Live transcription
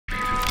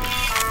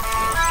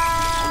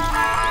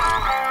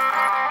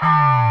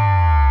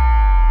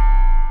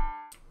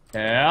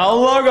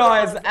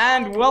guys,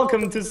 and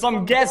welcome to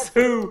some Guess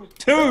Who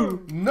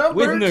 2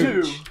 Number with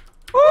 2. Nooch.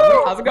 Woo!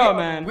 How's it going,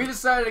 man? We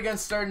decided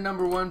against starting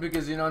number 1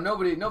 because, you know,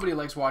 nobody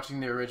likes watching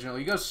the original.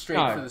 You go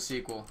straight for the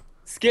sequel.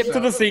 Skip to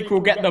the sequel,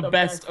 get the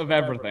best of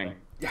everything.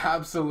 Yeah,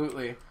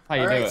 absolutely. How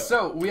you do it?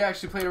 So we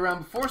actually played around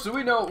before, so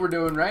we know what we're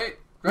doing, right?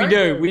 We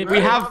do. We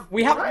have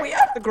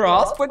the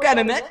grasp. We're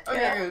getting it.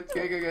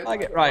 Okay, good.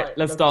 Like it. Right,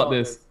 let's start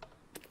this.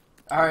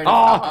 Alright.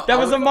 Oh, there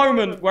was a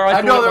moment where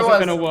I thought it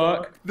wasn't gonna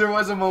work. There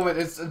was a moment.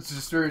 It's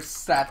just we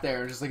sat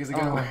there, just like, is it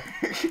gonna work?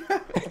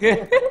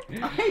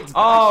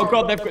 Oh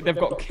god, they've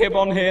got Kib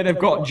on here. They've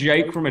got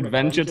Jake from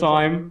Adventure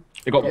Time.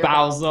 They've got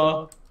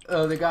Bowser.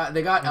 Oh, they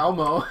got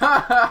Elmo.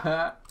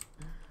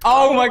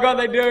 Oh my god,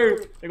 they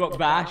do. They got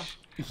Bash.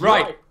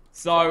 Right.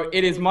 So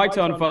it is my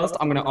turn first.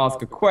 I'm gonna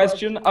ask a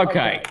question.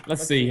 Okay,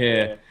 let's see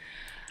here.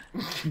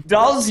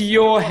 Does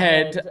your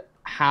head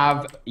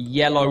have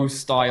yellow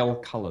style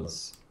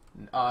colors?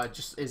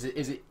 Just is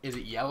it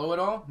yellow at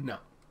all? No.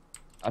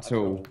 At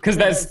all? Because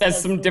there's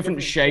some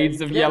different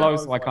shades of yellow,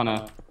 so I kind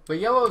of. But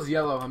yellow's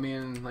yellow. I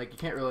mean, like you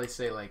can't really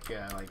say like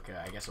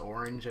I guess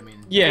orange. I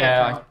mean.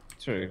 Yeah,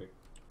 true.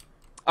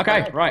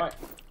 Okay, right.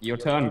 Your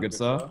turn, good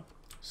sir.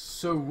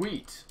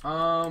 Sweet.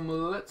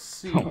 Let's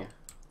see.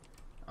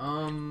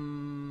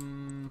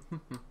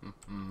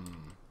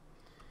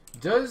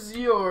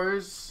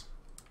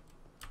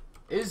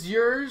 Is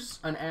yours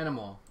an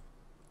animal?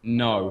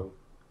 No.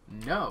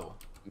 No.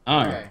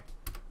 Oh. Okay.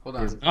 Hold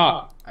on.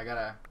 I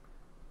gotta.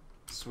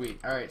 Sweet.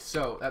 Alright,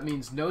 so that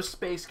means no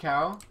space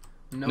cow,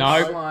 no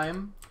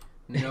slime,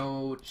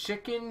 no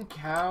chicken,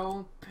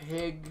 cow,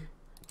 pig,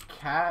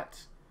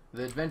 cat,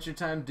 the Adventure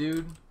Time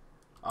dude.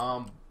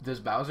 Does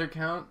Bowser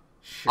count?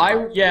 Sure.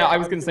 I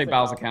was gonna say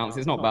Bowser counts.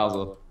 It's not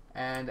Bowser.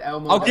 And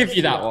Elmo. I'll give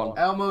you that one.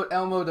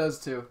 Elmo does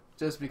too,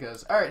 just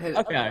because. Alright, hit it.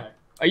 Okay.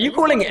 Are you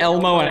calling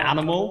Elmo an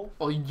animal?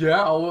 Oh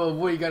yeah. Well,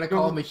 what, you gotta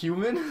call him a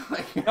human?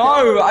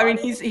 No, I mean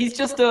he's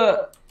just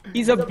a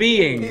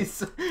being.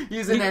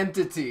 He's an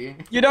entity.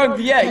 You don't.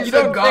 Yeah, he's you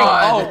don't a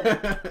god.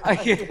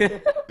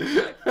 Think.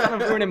 Oh, I'm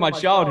ruining my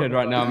childhood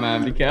right now,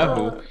 man. Be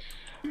careful.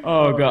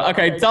 Oh god.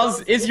 Okay.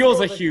 Is yours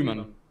a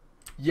human?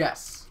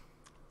 Yes.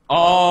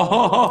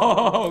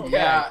 Oh. Okay.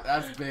 Yeah,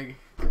 that's big.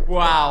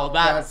 Wow,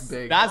 that's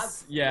big.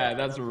 That's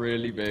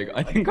really big.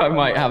 I think I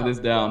might have this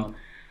down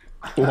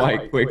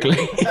quite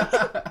quickly.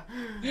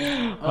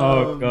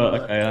 Oh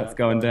god. Okay, that's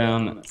going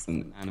down. That's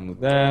an animal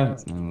there.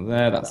 That's an animal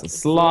there. That's a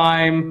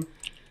slime.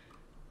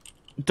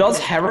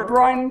 Does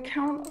Herobrine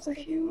count as a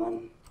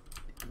human?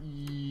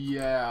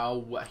 Yeah,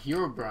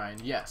 Herobrine.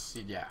 Yes,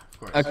 yeah, of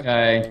course.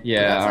 Okay,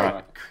 yeah, alright.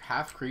 Like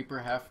half creeper,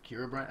 half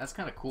Herobrine. That's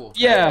kind of cool.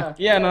 Yeah,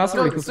 no, that's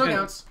really cool. Still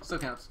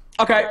counts.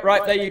 Okay,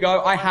 right, there you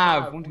go. I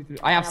have 1, 2, 3.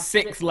 I have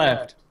 6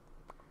 left.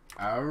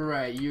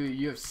 Alright,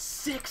 you have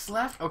 6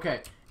 left?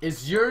 Okay.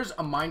 Is yours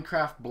a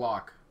Minecraft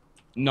block?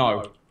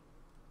 No.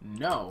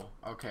 No.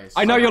 Okay.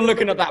 So I know you're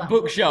looking at that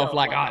bookshelf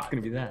like, it's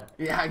gonna be there.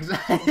 Yeah,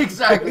 exactly.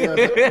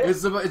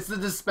 It's the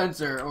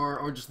dispenser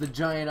or just the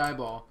giant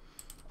eyeball.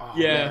 Oh,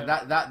 yeah.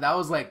 Man, that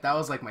was like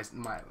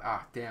my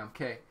damn.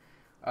 Okay.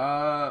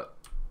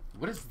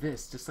 What is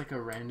this? Just like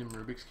a random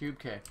Rubik's cube.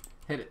 Okay,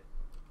 hit it.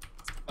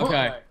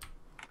 Okay.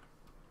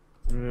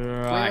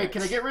 Right. Wait,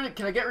 can I get rid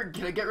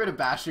of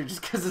Basher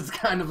just because it's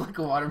kind of like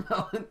a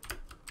watermelon?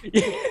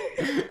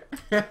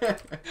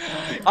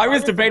 I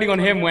was debating on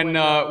him when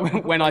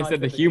I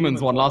said the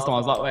humans one last time. I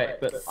was like, wait,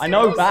 but I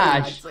know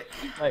Bash.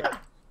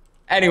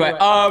 Anyway,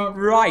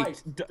 right.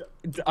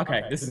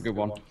 Okay, this is a good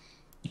one.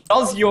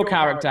 Does your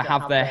character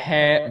have their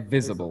hair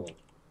visible?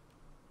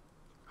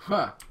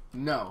 Huh?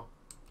 No.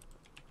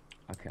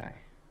 Okay.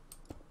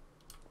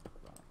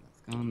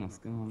 That's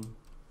gone.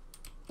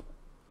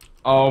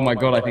 Oh my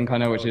god, I think I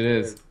know which it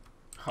is.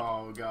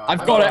 Oh god.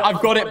 I've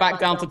got it back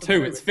down to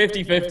 2. It's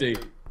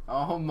 50-50.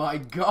 Oh my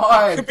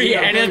god. Could be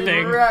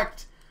anything.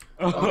 Wrecked.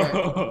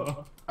 Okay.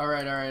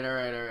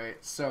 Alright.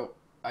 So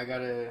I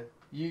gotta.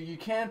 You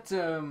can't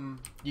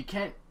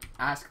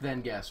ask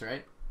then guess,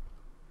 right?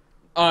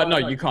 No,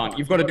 you can't.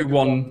 You've got to do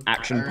one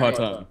action per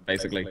turn,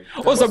 basically.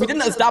 Also, we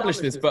didn't establish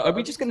this, but are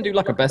we just going to do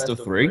like a best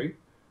of 3?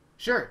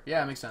 Sure.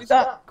 Yeah, makes sense.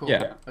 Cool.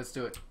 Yeah. Let's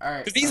do it. All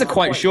right. Because these are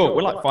quite short.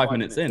 We're like 5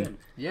 minutes in.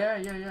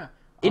 Yeah.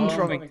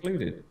 Intro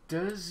included.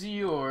 Does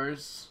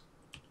yours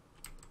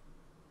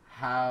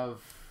have?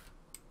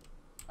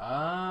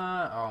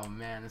 Oh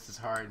man, this is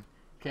hard.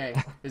 Okay.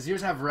 Does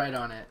yours have red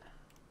on it?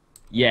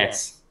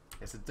 Yes.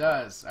 Yes, it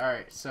does. All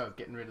right. So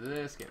getting rid of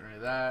this, getting rid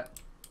of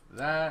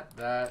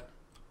that.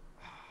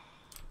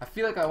 I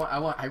feel like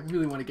I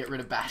really want to get rid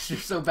of Basher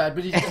so bad,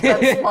 but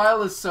that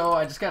smile is so.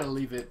 I just gotta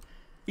leave it.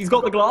 He's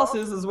got the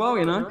glasses as well,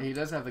 you know. He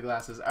does have the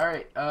glasses. All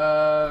right.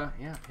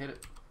 Yeah, hit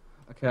it.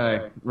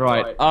 Okay.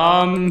 Right.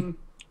 How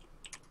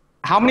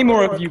many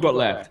more have you got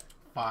left?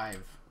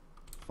 5.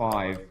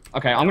 5.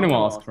 Okay, I'm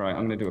gonna ask. Right,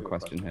 I'm gonna do a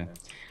question here.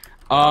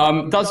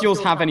 Does yours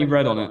have any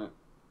red on it?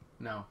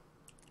 No.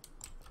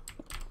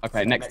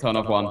 Okay, next turn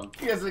I've won.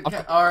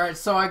 All right.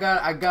 So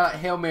I got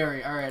Hail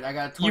Mary. All right. I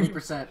got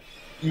 20%.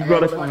 You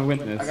gotta try and win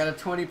this. I got a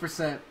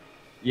 20%.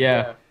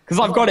 Yeah.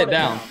 Because I've got it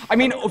down. I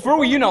mean, for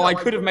all you know, I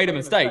could have made a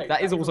mistake.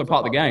 That is also part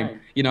of the game.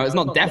 You know, it's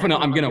not definite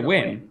I'm going to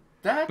win.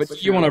 But do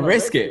you want to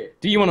risk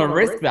it? Do you want to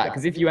risk that?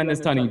 Because if you end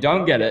this turn and you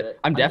don't get it,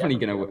 I'm definitely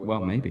going to win.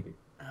 Well, maybe.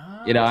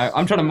 You know,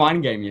 I'm trying to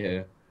mind game you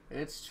here.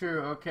 It's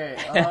true. Okay.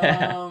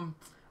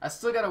 I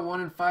still got a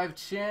 1 in 5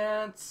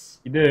 chance.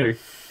 You do.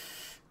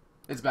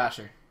 It's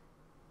Basher.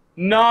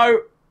 No.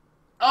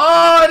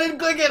 Oh, I didn't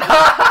click it.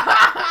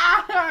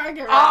 Oh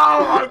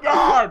my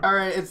god. All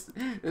right, it's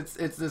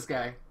this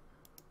guy.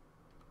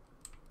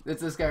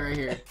 It's this guy right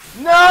here.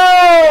 No!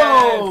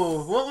 Yes.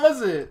 What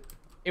was it?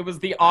 It was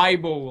the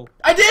eyeball.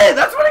 I did!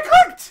 That's what I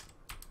clicked!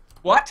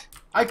 What?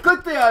 I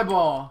clicked the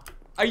eyeball.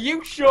 Are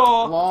you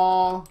sure?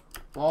 Lol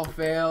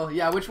fail.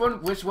 Yeah,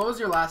 what was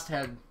your last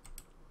head?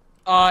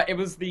 It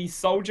was the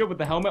soldier with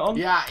the helmet on.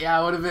 Yeah,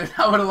 I would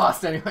have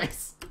lost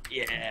anyways.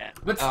 Yeah.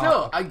 But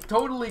still, I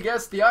totally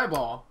guessed the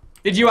eyeball.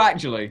 Did you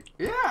actually?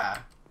 Yeah.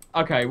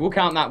 Okay, we'll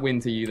count that win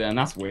to you then.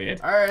 That's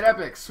weird. Alright,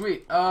 epic,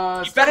 sweet.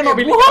 You better not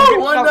be. Whoa,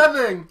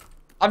 1-0.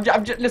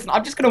 Listen,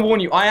 I'm just gonna warn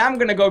you. I am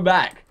gonna go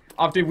back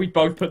after we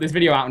both put this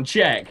video out and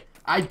check.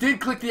 I did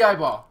click the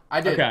eyeball.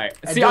 I did. Okay.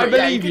 See, I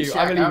believe you.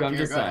 I believe you. I'm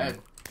just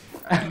saying.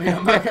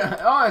 I'm not gonna...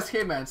 Oh,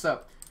 SK man, what's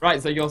up? Right,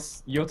 so your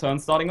turn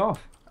starting off.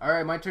 All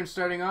right, my turn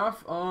starting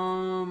off.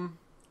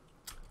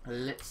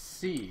 Let's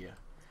see.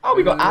 Oh,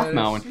 we got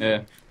Athmal in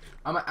here.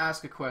 I'm gonna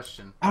ask a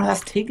question. Oh,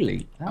 that's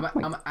Tiggly. I'm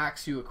gonna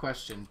ask you a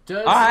question.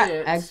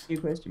 Ask you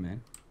a question,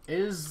 man.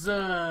 Does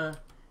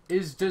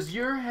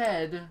your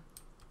head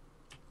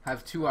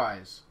have 2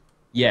 eyes?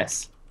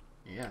 Yes.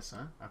 Yes,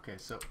 huh? Okay,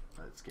 so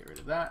let's get rid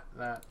of that.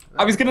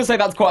 I was gonna say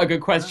that's quite a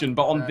good question,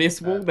 but on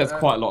this wall, there's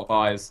quite a lot of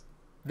eyes.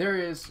 There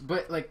is,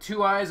 but like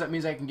 2 eyes, that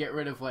means I can get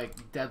rid of like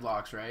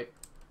deadlocks, right?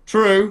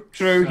 True.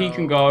 So, he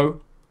can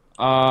go.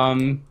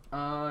 Yeah,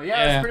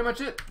 that's pretty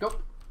much it. Go.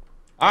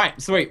 All right,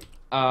 sweet.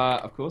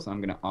 Of course, I'm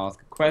gonna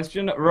ask a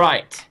question.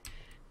 Right.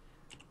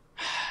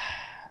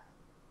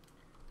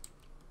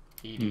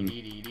 You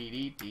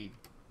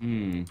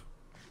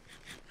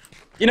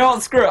know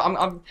what? Screw it.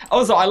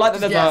 Also, I like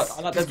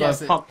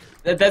that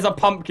there's a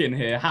pumpkin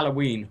here.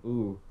 Halloween.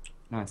 Ooh,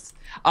 nice.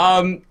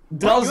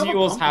 Does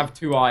yours have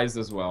 2 eyes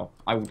as well?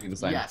 I will do the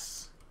same.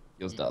 Yes.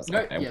 Yours does. No,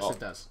 okay, yes, well, it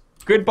does.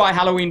 Goodbye,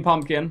 Halloween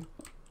pumpkin.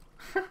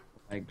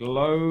 A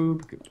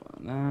globe.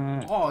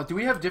 Goodbye. Oh, do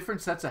we have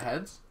different sets of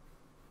heads?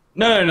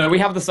 No. We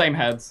have the same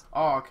heads.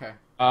 Oh, okay.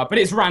 But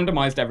it's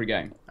randomized every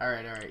game. All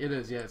right. It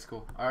is. Yeah, it's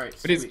cool. All right.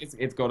 But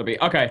it's got to be.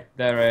 Okay,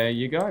 there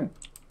you go.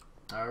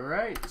 All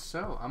right.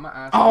 So I'm gonna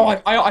ask. Oh,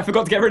 I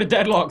forgot to get rid of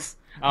deadlocks.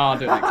 I'll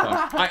do it next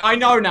time. I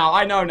know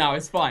now.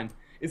 It's fine.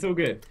 It's all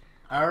good.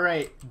 All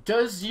right.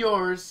 Does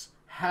yours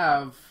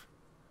have?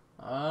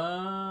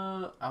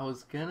 I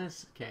was gonna.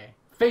 Okay.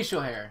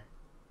 Facial hair.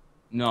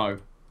 No.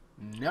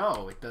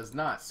 No, it does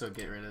not. So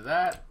get rid of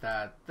that.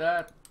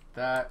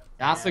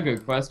 That's a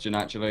good question,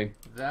 actually.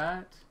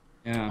 That.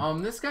 Yeah.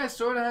 This guy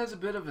sort of has a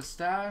bit of a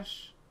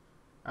stash.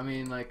 I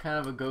mean, like, kind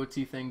of a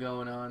goatee thing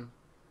going on.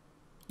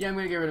 Yeah, I'm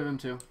gonna get rid of him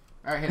too.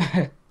 All right,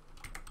 hit it.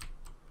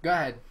 Go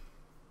ahead.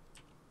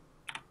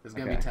 It's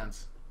gonna be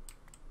tense.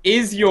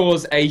 Is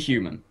yours a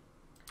human?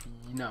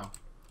 No.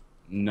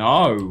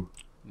 No.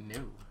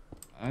 No.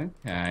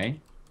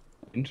 Okay.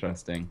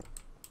 Interesting.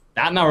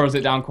 That narrows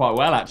it down quite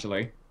well,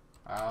 actually.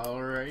 All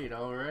right.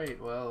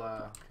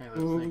 Well, okay,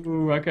 let's think.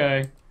 Ooh,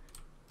 okay.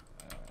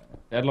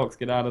 Deadlocks,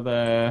 get out of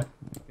there.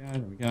 There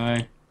we go.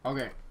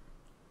 Okay.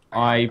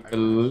 I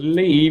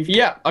believe.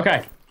 Yeah.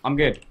 Okay. I'm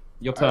good.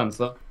 Your turn,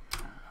 sir.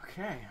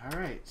 Okay. All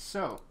right.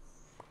 So,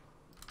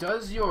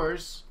 does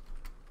yours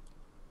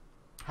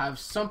have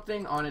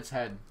something on its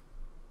head?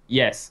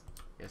 Yes.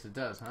 Yes, it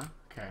does, huh?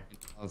 Okay. It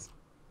does.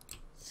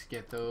 Let's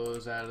get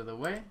those out of the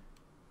way.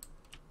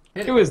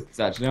 Who is this,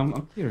 actually?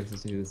 I'm curious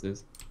as to who this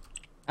is.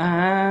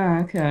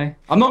 Okay.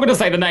 I'm not going to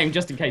say the name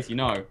just in case you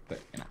know, but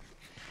you know.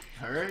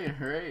 All right.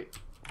 Right.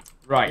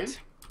 Right.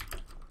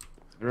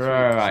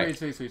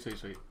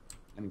 Sweet.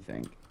 Let me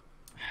think.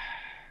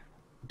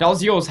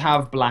 Does yours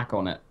have black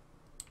on it?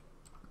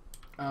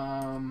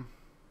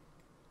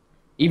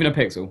 Even a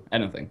pixel?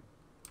 Anything?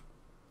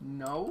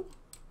 No.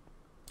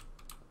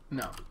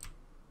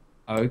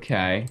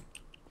 Okay.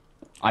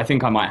 I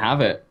think I might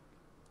have it.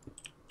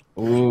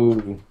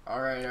 Ooh.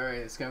 Alright.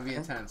 It's gonna be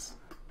intense.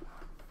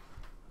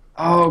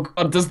 Oh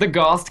god, does the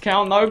ghast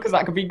count though? Because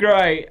that could be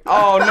great.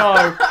 Oh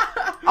no.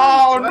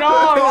 Oh no,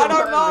 I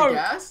don't know. The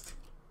ghast?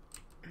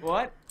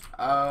 What?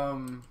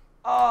 Oh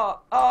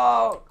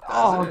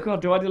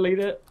god, do I delete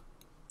it?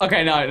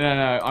 Okay, no.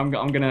 I'm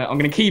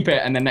gonna keep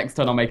it, and then next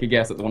turn I'll make a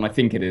guess at the one I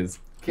think it is.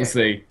 We'll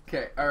see.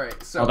 Okay,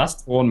 alright, so... Oh,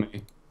 that's torn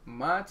me.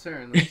 My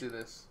turn, let's do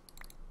this.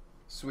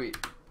 Sweet.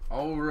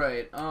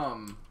 Alright,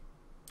 Oh,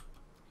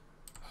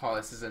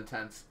 this is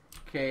intense.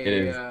 Okay, it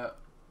is.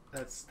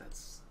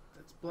 That's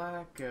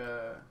black,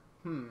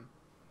 I'm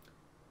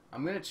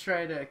gonna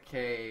try to...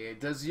 Okay,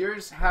 does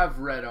yours have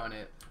red on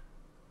it?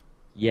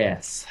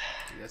 Yes.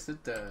 Yes,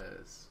 it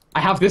does. I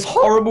have this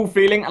horrible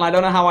feeling, and I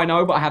don't know how I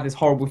know, but I have this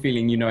horrible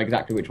feeling you know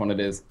exactly which one it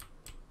is.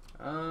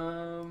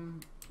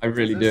 I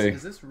really do.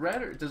 Is this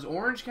red, or does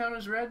orange count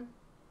as red?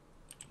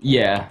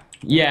 Yeah.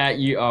 Yeah,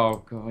 you...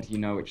 Oh, God, you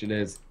know which it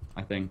is,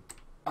 I think.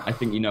 I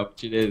think you know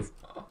which it is.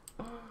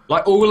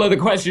 Like, all of the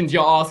questions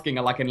you're asking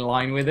are, like, in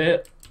line with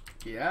it.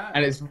 Yeah?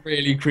 And it's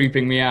really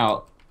creeping me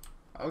out.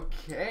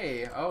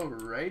 Okay,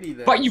 alrighty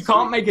then. But you Sweet.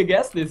 can't make a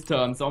guess this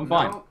turn, so I'm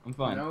fine. Nope, I'm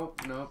fine.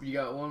 Nope. You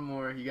got one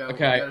more. You got,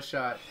 Okay. you got a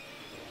shot.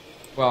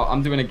 Well,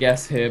 I'm doing a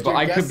guess here, but You're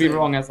I could be guessing.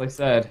 wrong, as I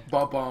said.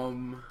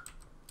 Ba-bum.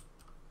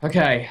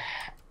 Okay.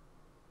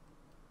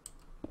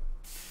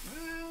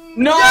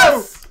 No!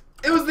 Yes!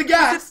 It was the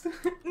gas!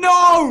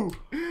 No!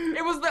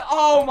 It was the...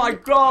 Oh my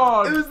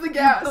God! It was the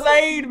gas! You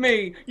played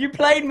me! You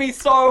played me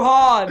so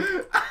hard!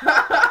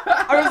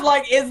 I was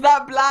like, is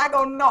that black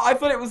or not? I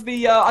thought it was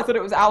the, I thought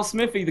it was Al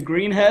Smithy, the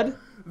green head.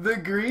 The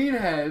green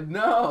head,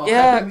 no.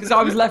 Yeah, because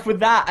I was left with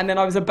that, and then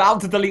I was about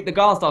to delete the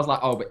ghast. I was like,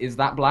 oh, but is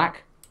that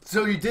black?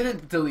 So you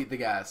didn't delete the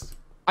gas?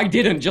 I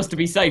didn't, just to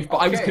be safe, but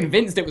I was Okay.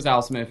 convinced it was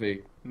Al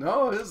Smithy.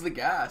 No, it was the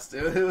gas.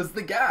 It was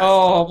the gas.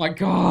 Oh my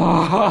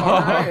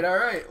God!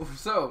 Alright.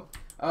 So,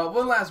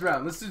 one last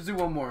round. Let's just do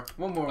one more. Okay,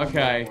 One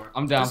more.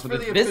 I'm down Just for the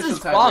this. This official is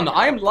fun. tiebreaker.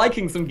 I am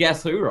liking some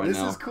Guess Who right This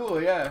now. is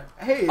cool, yeah.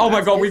 Hey, Oh my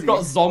that's God, we've easy.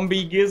 got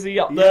Zombie Gizzy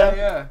up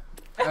there.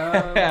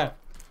 Yeah.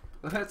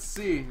 Let's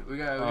see. We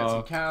got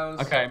some cows.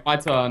 Okay, my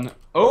turn.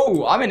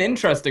 Oh, I'm an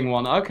interesting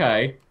one.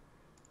 Okay.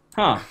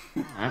 Huh.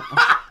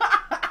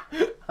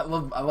 I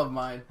love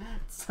mine.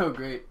 It's so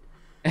great.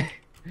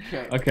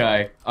 Okay.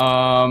 Okay.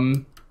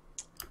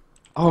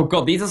 Oh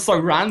God, these are so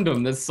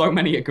random. There's so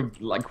many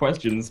like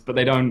questions, but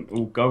they don't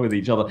all go with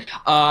each other.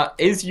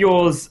 Is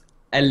yours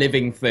a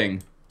living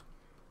thing?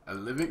 A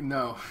living?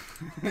 No.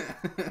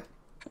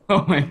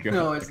 Oh my God.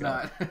 No, it's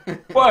not.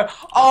 What?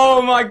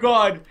 Oh my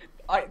God.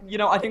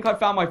 I think I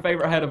found my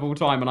favorite head of all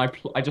time, and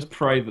I just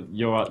pray that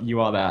you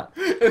are that.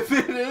 If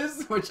it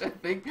is, which I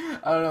think,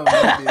 I don't know,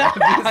 maybe that'd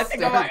be I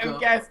think I might have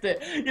guessed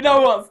it. You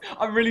know what?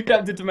 I'm really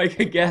tempted to make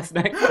a guess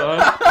next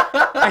time.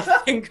 I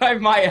think I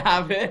might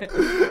have it.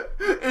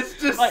 It's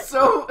just Like-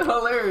 so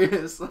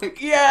hilarious. Like,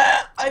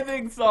 Yeah, I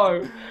think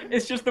so.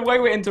 It's just the way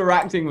we're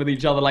interacting with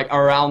each other, like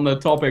around the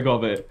topic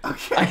of it.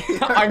 okay,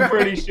 I'm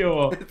pretty alright.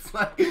 sure. It's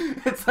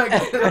like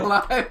Get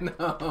Alive.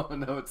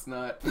 No, it's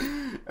not.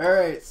 All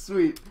right,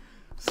 sweet.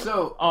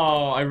 So,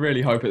 Oh, I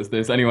really hope it's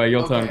this. Anyway,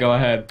 your turn. Okay. Go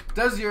ahead.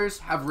 does yours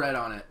have red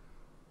on it?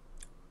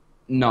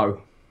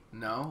 No.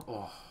 No.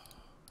 Oh,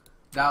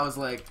 that was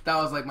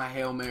like my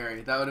Hail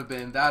Mary. That would have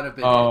been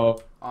it, Oh.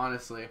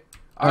 honestly.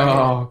 All right.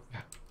 Oh.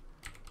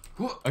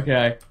 Who-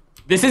 Okay.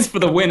 This is for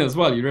the win as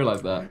well. You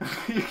realize that?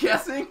 You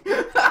guessing?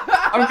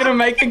 I'm gonna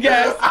make a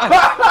guess.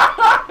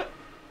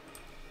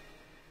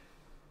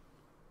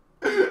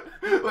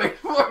 Wait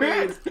for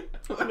it.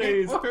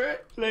 Please. Wait for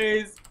it.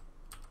 Please.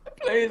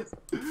 Please.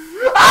 Wait,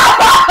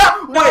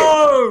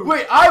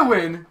 wait, I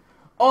win.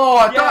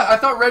 Oh, Yeah. I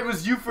thought red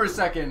was you for a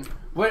second.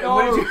 What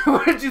No.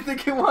 what did you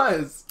think it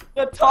was?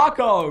 The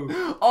taco.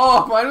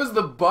 Oh, mine was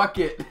the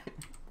bucket.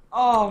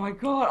 Oh my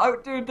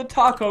God. Dude, the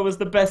taco was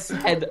the best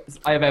head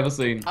I have ever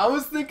seen. I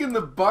was thinking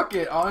the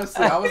bucket.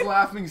 Honestly, I was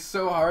laughing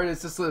so hard.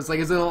 It's like,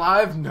 is it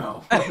alive?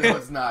 No, no,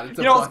 it's not. It's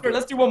a You know what, bucket. screw it,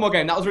 let's do one more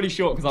game. That was really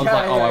short because I was Yeah,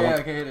 like, oh, yeah, I yeah, want.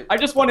 okay, hit it. I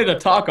just wanted a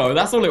taco.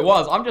 That's all it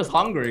was. I'm just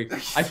hungry. I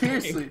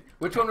think. Seriously,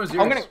 which one was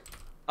yours? I'm gonna.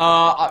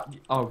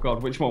 Oh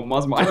God, which one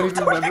was mine? Don't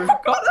even remember.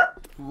 forgot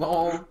it.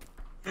 Lol.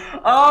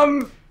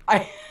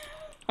 I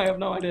have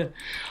no idea.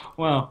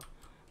 Well,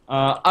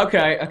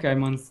 okay,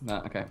 mine's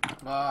that. Okay.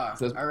 Ah,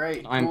 So all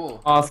right, I'm cool.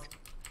 ask.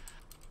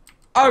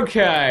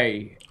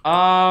 Okay.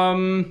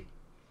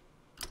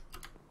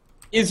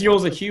 Is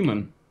yours a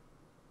human?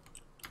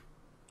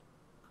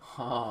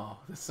 Oh,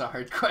 that's a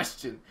hard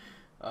question.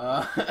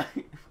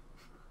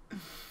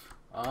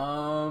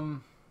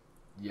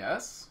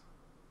 Yes.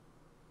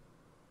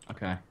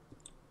 Okay.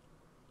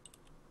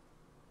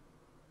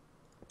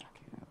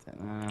 I'll take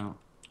that out.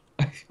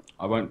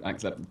 I won't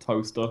accept the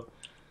toaster.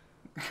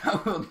 I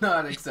will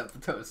not accept the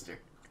toaster.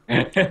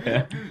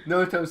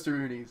 No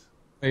toasteroonies.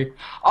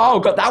 Oh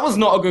God, that was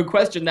not a good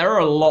question. There are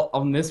a lot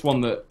on this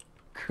one that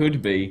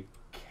could be.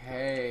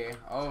 Okay.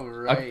 All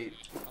right.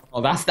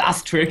 Oh,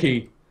 that's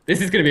tricky.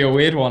 This is gonna be a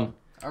weird one.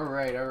 All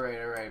right.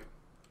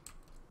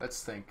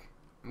 Let's think.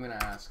 I'm gonna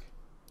ask.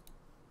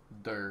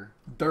 Durr.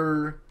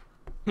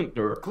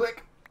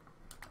 Click.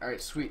 All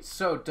right. Sweet.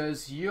 So,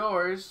 does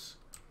yours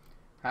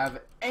have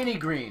any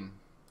green?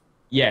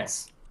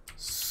 Yes.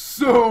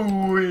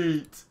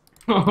 Sweet.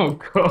 Oh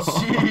God.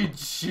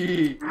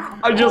 Cheat.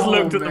 I just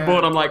looked at the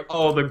board. I'm like,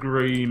 oh, the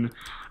green.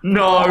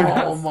 No. Oh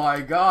that's-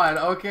 my God.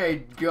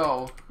 Okay,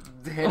 go.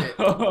 Hit it. Hit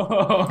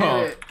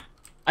it.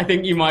 I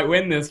think you might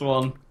win this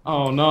one.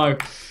 Oh no.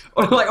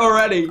 Like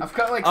already. I've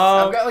got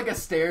like a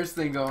stairs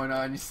thing going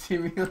on. You see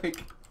me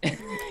like.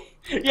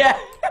 Yeah.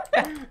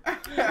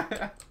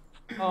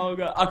 Oh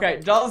God. Okay.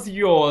 Does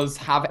yours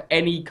have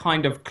any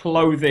kind of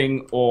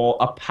clothing or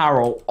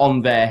apparel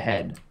on their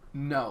head?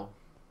 No.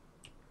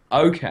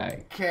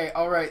 Okay. Okay,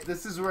 alright,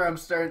 this is where I'm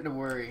starting to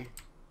worry.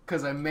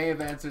 Because I may have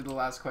answered the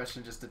last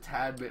question just a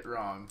tad bit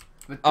wrong.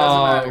 But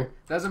doesn't matter.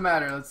 Doesn't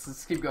matter,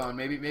 let's keep going.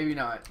 Maybe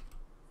not.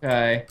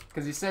 Okay.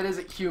 Because you said, is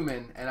it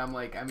human? And I'm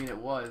like, I mean, it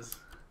was.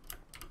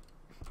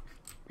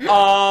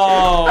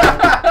 Oh.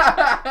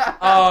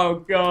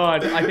 Oh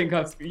god. I think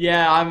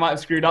I might have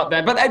screwed up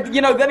there. But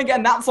you know, then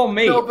again, that's on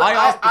me. No, but I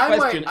asked the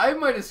question. I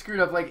might have screwed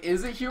up. Like,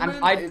 is it human?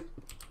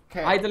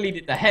 Okay. I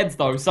deleted the heads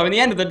though, so in the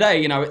end of the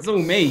day, you know, it's all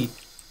me.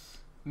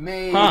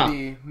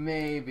 Maybe.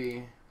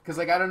 Because,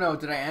 like, I don't know.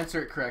 Did I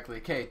answer it correctly?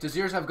 Okay. Does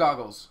yours have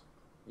goggles?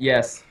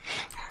 Yes.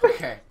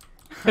 Okay.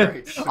 All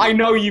right, I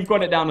know you've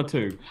got it down to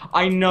 2.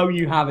 I know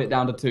you have it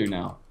down to 2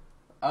 now.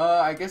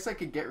 I guess I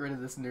could get rid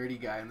of this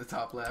nerdy guy in the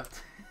top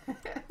left.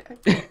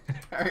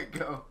 Alright,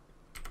 go.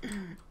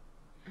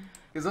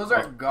 Because those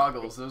aren't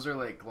goggles, those are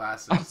like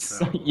glasses.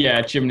 So.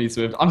 Yeah, Chimney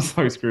Swift. I'm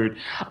so screwed.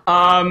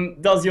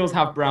 Does yours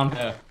have brown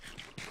hair?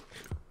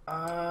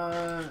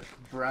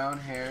 Brown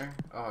hair?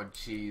 Oh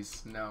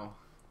jeez, no.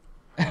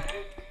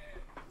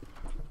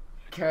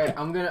 Okay,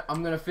 I'm gonna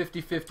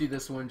 50-50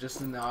 this one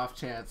just in the off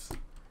chance.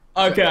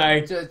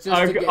 Okay.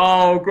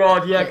 Oh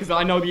god, yeah, because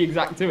I know the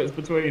exact 2 it's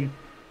between.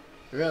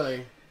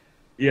 Really?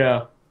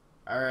 Yeah.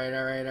 Alright.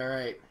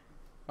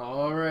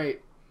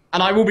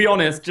 And I will be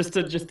honest, just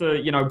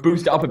to you know,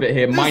 boost it up a bit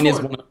here, mine is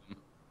one of them.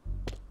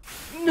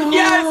 No!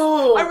 Yes!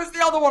 I was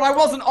the other one, I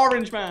wasn't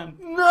Orange Man!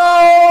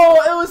 No!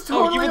 It was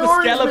totally you were the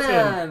Orange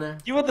skeleton! Man!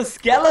 You were the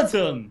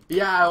skeleton!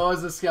 Yeah, I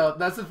was the skeleton.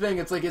 That's the thing,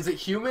 it's like, is it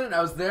human? And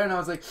I was there and I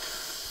was like...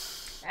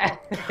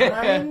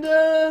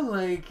 Kinda,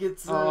 like,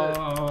 it's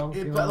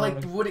but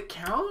like, would it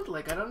count?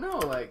 Like, I don't know,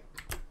 like...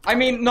 I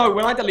mean, no,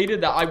 when I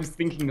deleted that, I was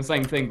thinking the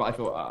same thing, but I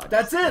thought,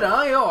 That's it,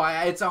 huh? Yo,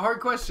 it's a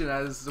hard question,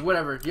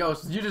 whatever. Yo,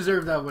 you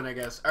deserve that one, I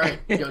guess. Alright,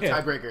 yo,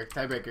 tiebreaker.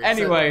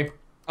 Anyway,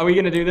 are we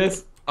gonna do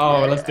this?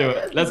 Oh, yeah, let's do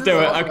it. Let's do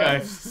it, okay.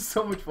 This is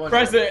so much fun.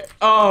 Press it.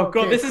 Oh,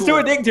 god, this is too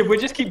addictive. We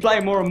just keep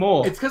playing more and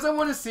more. It's because I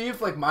want to see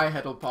if, like, my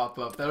head will pop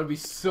up. That would be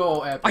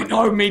so epic. I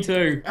know, me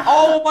too.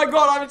 Oh my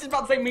god, I was just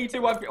about to say me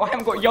too. I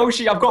haven't got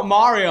Yoshi, I've got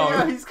Mario.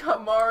 Yeah, he's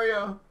got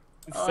Mario.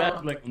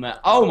 Settling on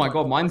that. Oh my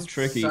god, mine's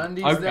tricky.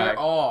 Sunday's there.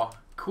 Oh,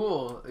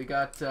 cool. We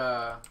got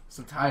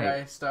some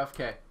tie-dye stuff.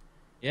 Okay.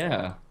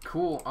 Yeah.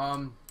 Cool.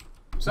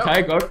 So.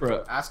 Okay, go for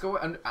it. Ask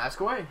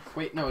away.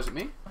 Wait, no, is it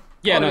me?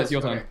 Yeah, no, it's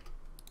your turn.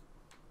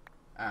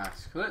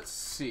 Ask. Let's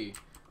see.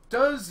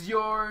 Does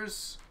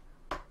yours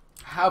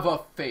have a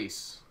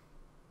face?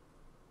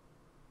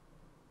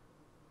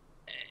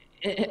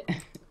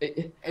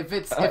 If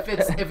it's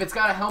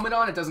got a helmet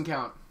on, it doesn't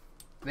count.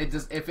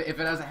 If it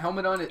has a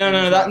helmet on, it.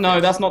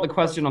 No, that's not the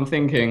question I'm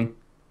thinking.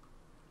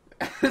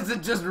 Is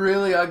it just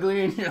really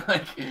ugly? And you're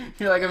like,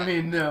 I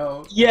mean,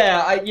 no.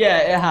 Yeah,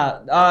 it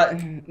has.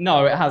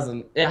 No, it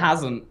hasn't. It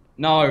hasn't.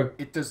 No.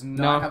 It does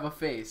not have a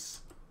face.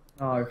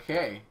 No.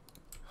 Okay.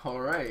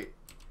 All right.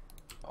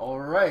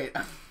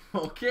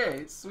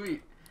 Okay,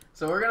 sweet.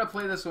 So we're gonna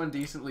play this one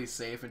decently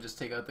safe and just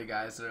take out the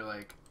guys that are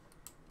like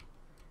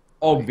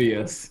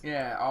obvious.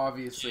 Yeah,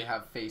 obviously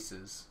have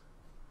faces.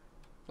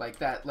 Like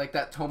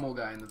that Tomo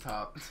guy in the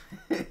top.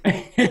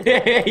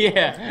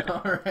 Yeah.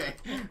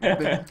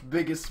 Alright.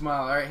 Biggest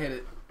smile. Alright, hit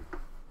it.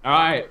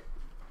 Alright.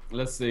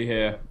 Let's see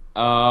here.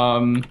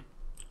 Let's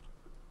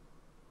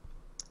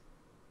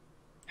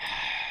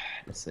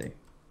see.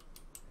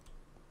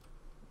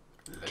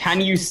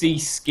 Can you see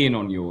skin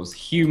on yours?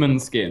 Human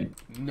skin?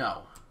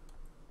 No.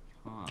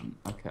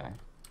 Okay.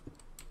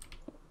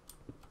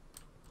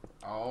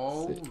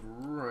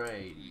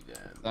 Alrighty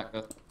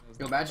then.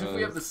 Imagine if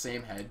we have the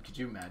same head. Could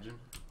you imagine?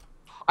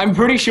 I'm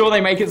pretty sure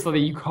they make it so that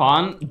you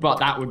can't, but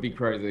that would be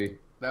crazy.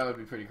 That would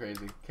be pretty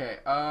crazy. Okay.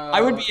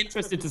 I would be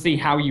interested to see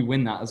how you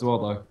win that as well,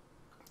 though.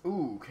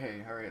 Ooh.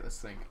 Okay. All right. Let's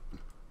think.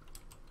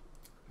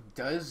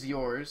 Does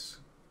yours?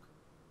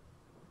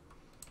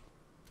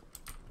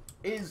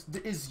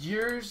 Is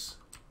yours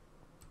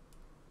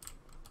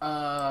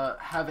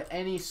have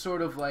any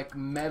sort of like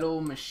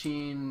metal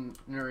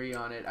machinery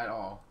on it at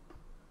all?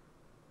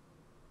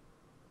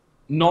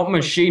 Not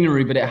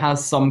machinery, but it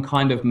has some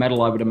kind of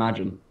metal, I would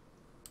imagine.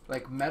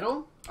 Like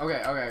metal?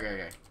 Okay.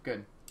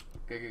 Good.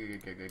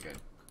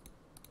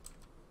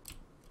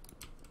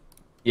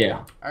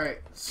 Yeah.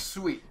 Alright,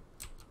 sweet.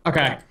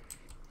 Okay.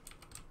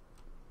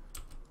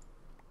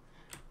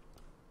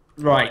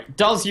 Right.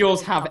 Does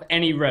yours have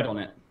any red on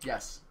it?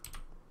 Yes.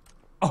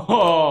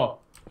 Oh.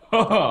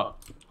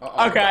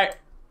 Okay.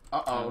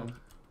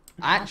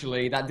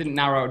 Actually, that didn't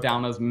narrow it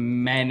down as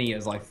many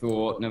as I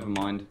thought. Never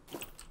mind.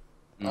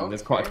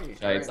 There's quite a few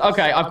shades. Right,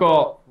 okay, I've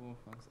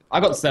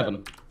got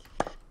 7.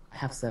 I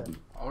have 7.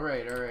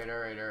 Alright.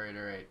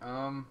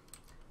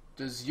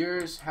 Does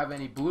yours have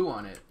any blue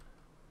on it?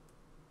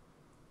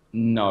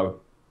 No.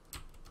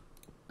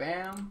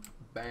 Bam.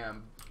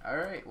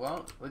 Alright,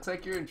 well, looks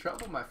like you're in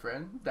trouble, my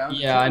friend. Down to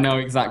 2. I know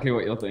exactly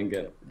what you're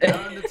thinking.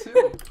 Down to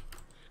 2.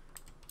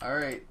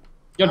 Alright.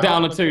 You're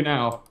down to 2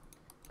 now.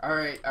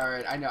 Alright.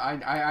 I know.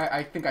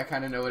 I think I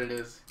kind of know what it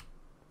is.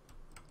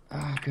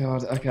 Oh,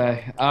 God.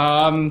 Okay.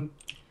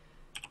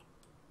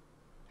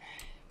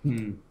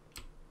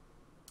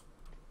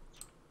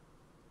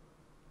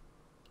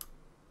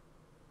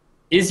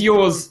 Is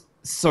yours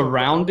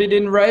surrounded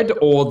in red,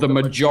 or the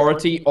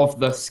majority of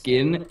the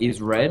skin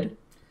is red?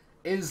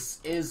 Is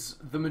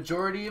the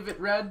majority of it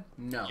red?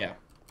 No. Yeah.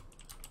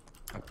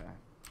 Okay.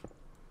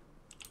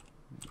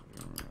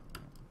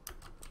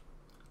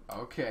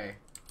 Okay.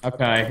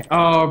 Okay.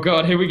 Oh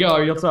god, here we go.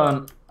 Your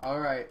turn. All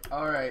right.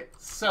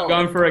 So.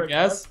 Going for a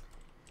guess?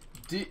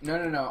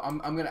 No. I'm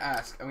gonna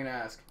ask.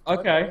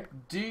 Okay.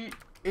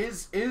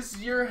 Is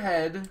your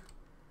head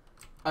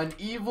an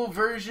evil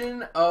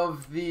version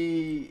of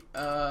the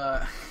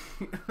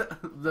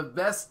the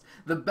best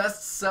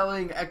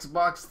selling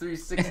Xbox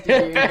 360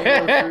 game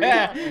Halo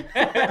 3?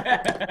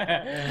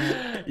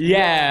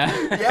 Yeah.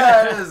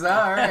 Yeah, it is.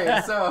 All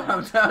right. So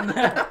I'm down.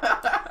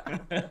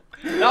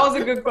 That was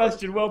a good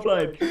question. Well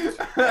played.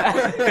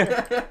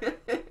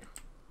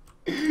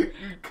 You're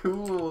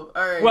cool.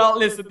 All right. Well,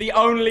 listen. The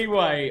only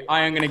way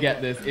I am gonna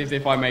get this is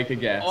if I make a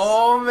guess.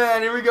 Oh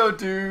man, here we go.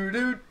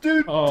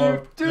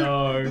 Oh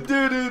no.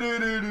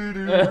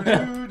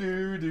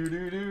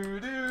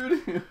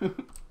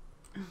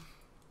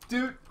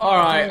 All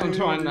right, I'm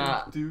trying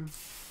that.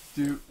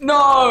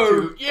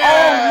 No.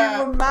 Yeah. Oh,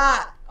 you were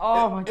Matt.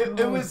 Oh my god.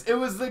 It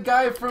was the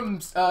guy from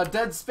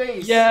Dead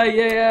Space.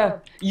 Yeah.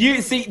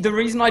 You see, the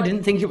reason I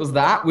didn't think it was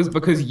that was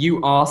because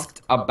you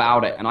asked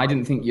about it, and I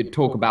didn't think you'd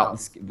talk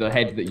about the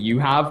head that you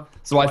have.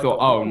 So I thought,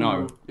 oh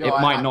no, it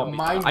might not be.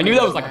 I knew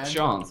there was like a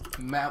chance.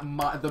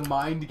 The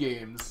mind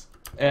games.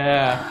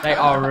 Yeah, they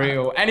are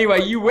real.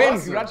 Anyway, you win.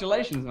 Awesome.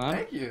 Congratulations, man.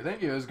 Thank you.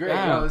 It was great.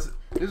 Yeah. You know,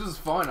 this was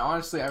fun.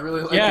 Honestly, I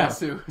really like this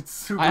too. It's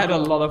super. I had a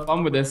lot of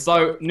fun with this.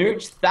 So,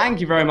 Nooch,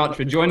 thank you very much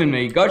for joining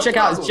me. Go check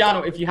out his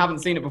channel if you haven't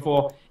seen it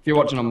before. If you're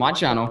watching on my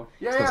channel.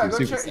 Yeah.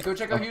 Go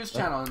check out Hugh's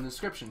channel in the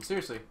description.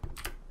 Seriously.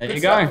 There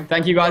you go.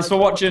 Thank you guys for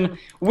watching.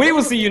 We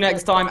will see you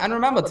next time. And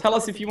remember, tell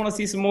us if you want to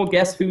see some more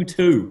Guess Who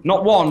 2.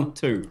 Not 1,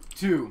 2.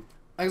 2.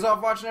 Thanks all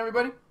for watching,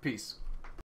 everybody. Peace.